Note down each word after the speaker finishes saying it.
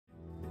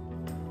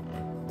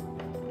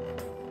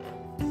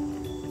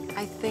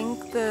I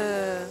think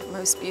the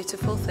most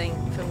beautiful thing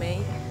for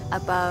me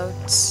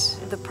about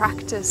the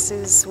practice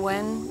is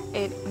when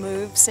it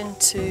moves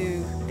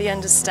into the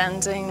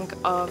understanding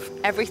of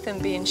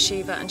everything being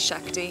Shiva and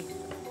Shakti.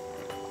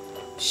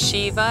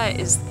 Shiva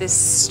is this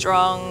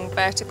strong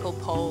vertical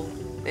pole,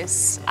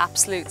 this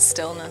absolute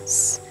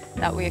stillness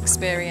that we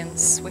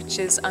experience, which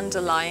is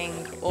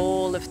underlying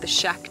all of the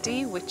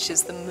Shakti, which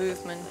is the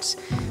movement,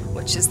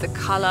 which is the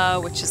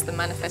color, which is the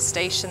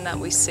manifestation that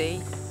we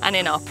see. And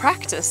in our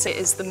practice, it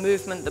is the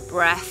movement, the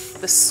breath,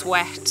 the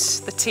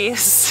sweat, the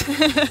tears,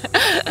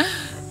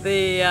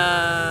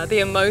 the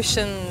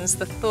emotions,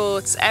 the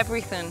thoughts,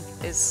 everything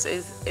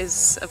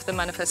is of the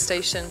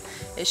manifestation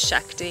is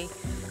Shakti.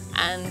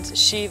 And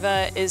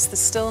Shiva is the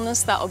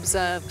stillness that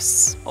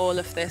observes all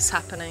of this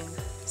happening.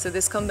 So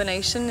this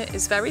combination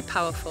is very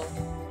powerful.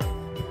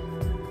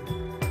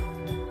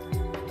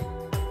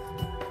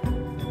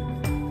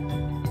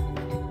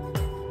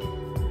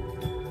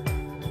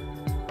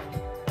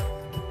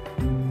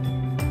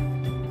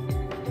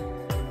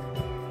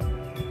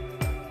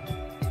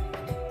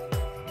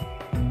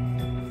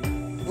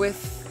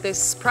 With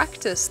this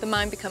practice, the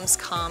mind becomes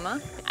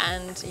calmer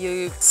and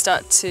you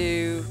start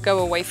to go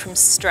away from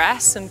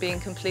stress and being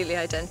completely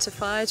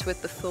identified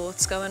with the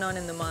thoughts going on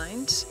in the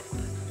mind.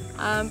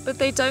 But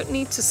they don't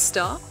need to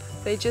stop,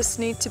 they just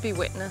need to be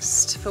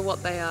witnessed for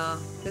what they are.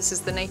 This is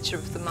the nature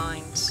of the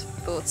mind.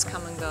 Thoughts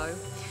come and go.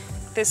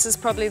 This is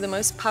probably the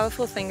most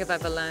powerful thing I've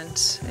ever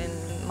learned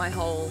in my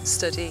whole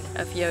study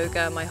of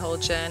yoga, my whole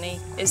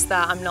journey, is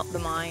that I'm not the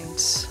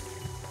mind.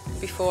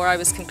 Before I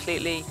was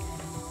completely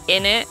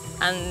in it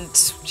and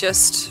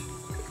just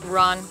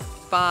run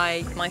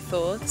by my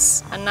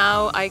thoughts. And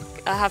now I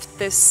have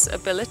this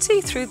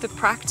ability through the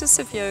practice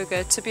of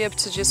yoga to be able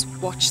to just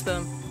watch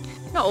them.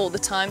 Not all the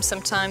time,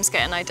 sometimes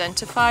getting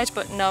identified,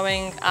 but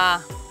knowing,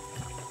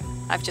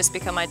 I've just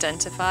become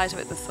identified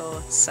with the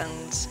thoughts.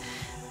 And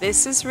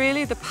this is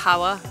really the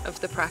power of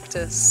the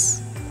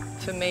practice.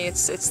 For me,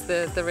 it's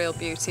the real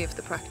beauty of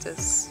the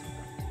practice.